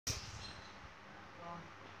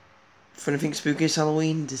for anything spooky this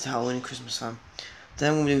Halloween, this Halloween and Christmas time.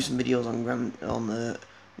 Then we're going to do some videos on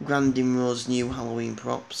Grandin Road's new Halloween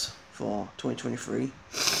props for 2023.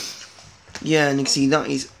 Yeah, and you can see that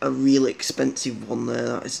is a really expensive one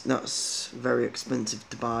there. That's very expensive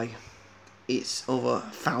to buy. It's over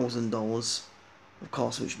 $1,000, of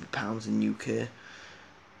course, which would be pounds in UK.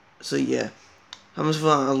 So yeah, how much for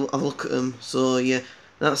that? I'll look at them. So yeah,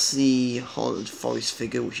 that's the Haunted Forest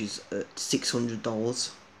figure, which is at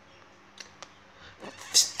 $600.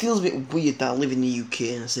 It feels a bit weird that I live in the UK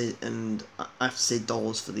and I have to say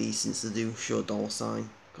dollars for these, since they do show a dollar sign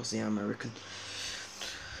because they are American.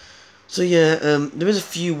 So yeah, there is a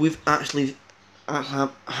few we've actually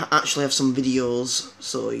have some videos.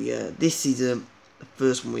 So yeah, this is the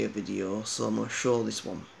first one we have video. So I'm gonna show this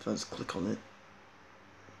one. If I just click on it.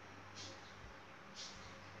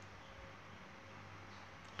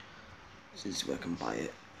 So this is where I can buy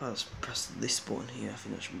it. If I just press this button here, I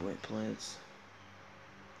think that should be where it plays.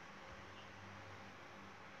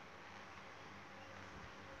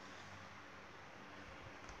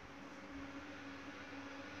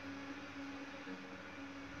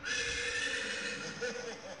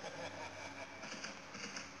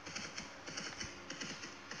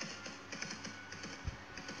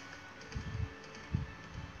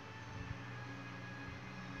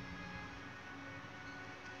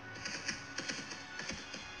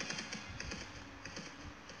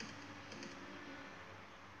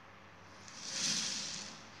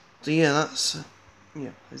 So yeah, that's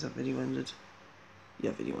yeah. Is that video ended?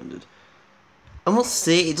 Yeah, video ended. I must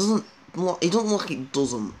say, it doesn't look like it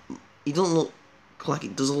doesn't. It doesn't look like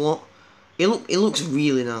it does a lot. It looks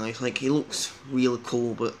really nice. Like, it looks really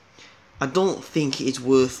cool, but I don't think it's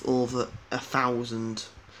worth over $1,000.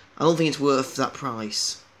 I don't think it's worth that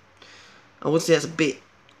price. I would say it's a bit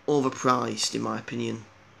overpriced in my opinion.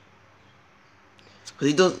 Because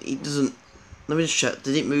it doesn't. Let me just check.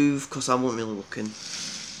 Did it move? Because I wasn't really looking.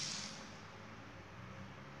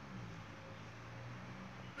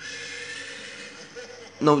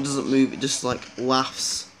 No, it doesn't move, it just like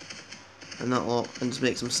laughs and that lot, and just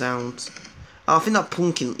makes some sounds. Oh, I think that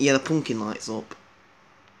pumpkin, yeah, the pumpkin lights up.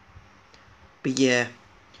 But yeah,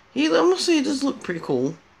 I must say it does look pretty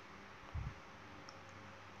cool.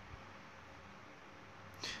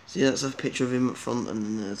 See, that's a picture of him up front, and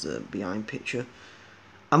then there's a behind picture.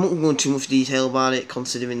 I'm not going to go into too much detail about it,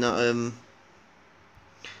 considering that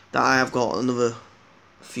that I have got another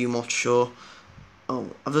few more to show.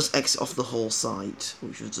 Oh, I've just exited off the whole site,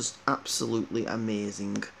 which was just absolutely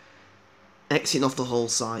amazing. Exiting off the whole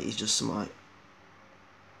site is just some like,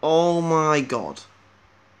 oh my god.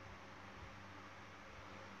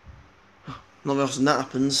 Not very often that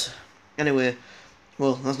happens. Anyway,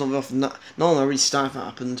 well, that's not very often that. Normally I restart if that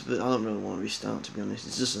happened, but I don't really want to restart, to be honest.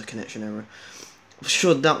 It's just a connection error. I've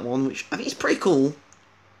showed that one, which I think is pretty cool.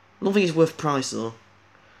 I don't think it's worth price though.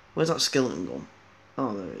 Where's that skeleton gone?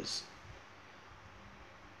 Oh, there it is.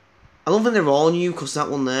 I don't think they're all new, because that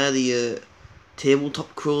one there, the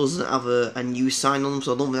tabletop crows, doesn't have a new sign on them,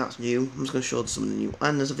 so I don't think that's new. I'm just going to show some of the new,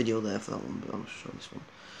 and there's a video there for that one, but I'll show this one.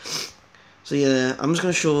 So yeah, I'm just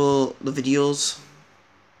going to show the videos.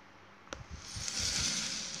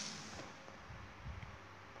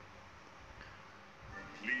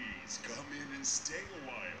 Please come in and stay a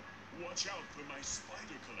while. Watch out for my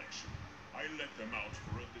spider collection. I let them out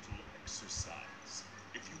for a little exercise.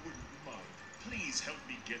 If you wouldn't mind, please help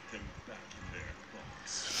me get them back in their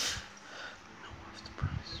box.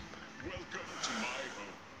 Welcome to my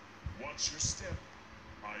home. Watch your step.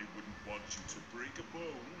 I wouldn't want you to break a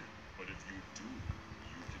bone, but if you do,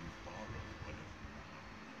 you can borrow one of mine.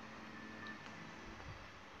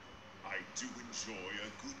 I do enjoy a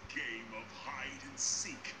good game of hide and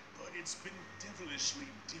seek, but it's been devilishly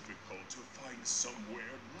difficult to find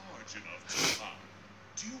somewhere large enough to hide.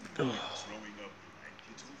 Do you mind throwing a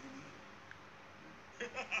blanket over me?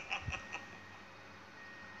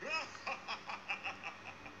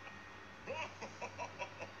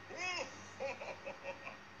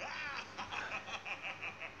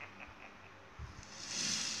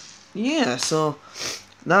 Yeah, so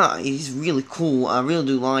that is really cool. I really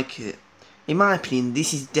do like it. In my opinion,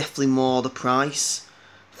 this is definitely more the price.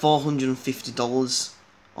 $450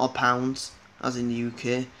 or pounds, as in the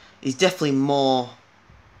UK, is definitely more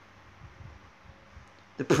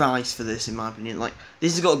the price for this, in my opinion. Like,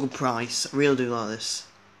 this has got a good price. I really do like this.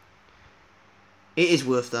 It is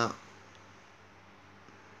worth that.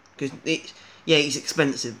 Because it's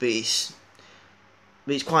expensive, but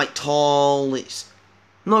it's quite tall. It's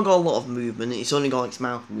not got a lot of movement. It's only got its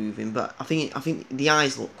mouth moving, but I think the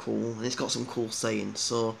eyes look cool, and it's got some cool sayings.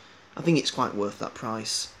 So I think it's quite worth that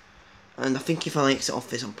price. And I think if I exit off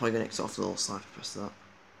this, I'm probably going to exit off the little slide. Press that.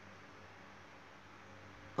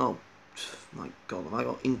 Oh, my God, have I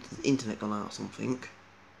got internet gone out or something?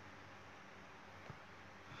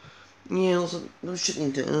 Yeah, also, let's check the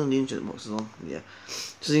internet box is on. Yeah.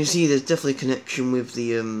 So you can see there's definitely a connection with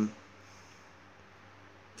the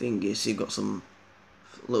thingy. So you've got some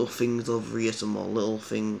little things over here, some more little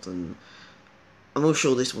things, and I'm going to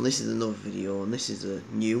show this one. This is another video, and this is a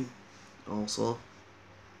new also.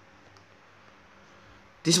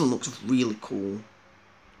 This one looks really cool.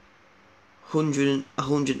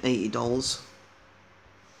 $180.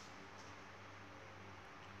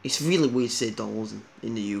 It's really weird to say dollars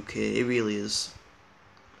in the UK. It really is.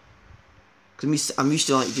 Cause I'm used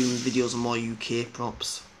to like doing videos on more UK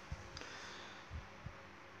props.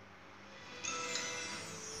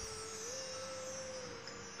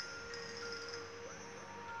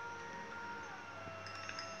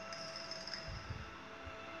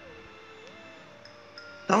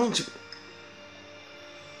 That looks.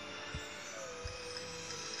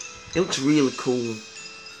 It looks really cool.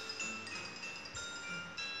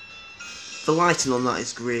 The lighting on that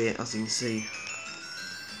is great, as you can see.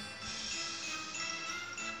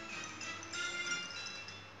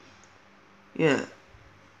 Yeah.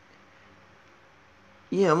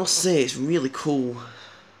 Yeah, I must say it's really cool.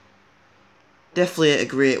 Definitely a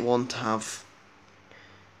great one to have.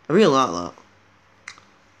 I really like that.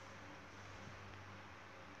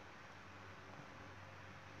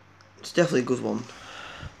 It's definitely a good one.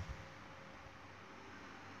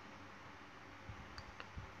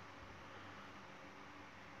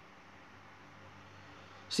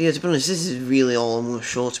 So yeah, to be honest, this is really all I'm going to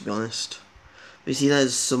show, to be honest. But you see,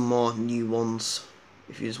 there's some more new ones,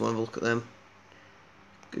 if you just want to look at them.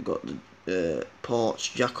 We've got the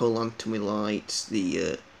porch, jack-o'-lantern with lights,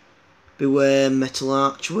 the beware metal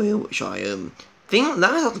archway, which I think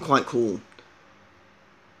that's actually quite cool.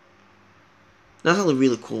 That's actually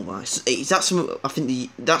really cool, guys. Is that something? I think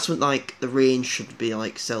that's what like the range should be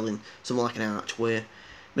like selling something like an archway.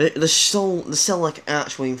 But they sell like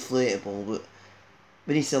archway inflatable, but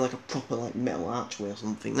we need to sell like a proper like metal archway or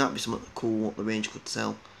something. That'd be something cool what the range could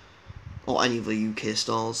sell, or any of the UK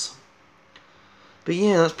stores. But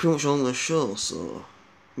yeah, that's pretty much all I'm going to show. So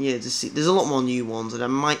yeah, there's a lot more new ones, and I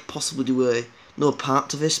might possibly do another part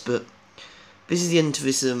to this. But this is the end of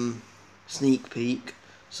this sneak peek.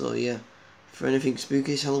 So yeah, for anything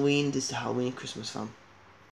spooky this Halloween, this is the Halloween Christmas fan.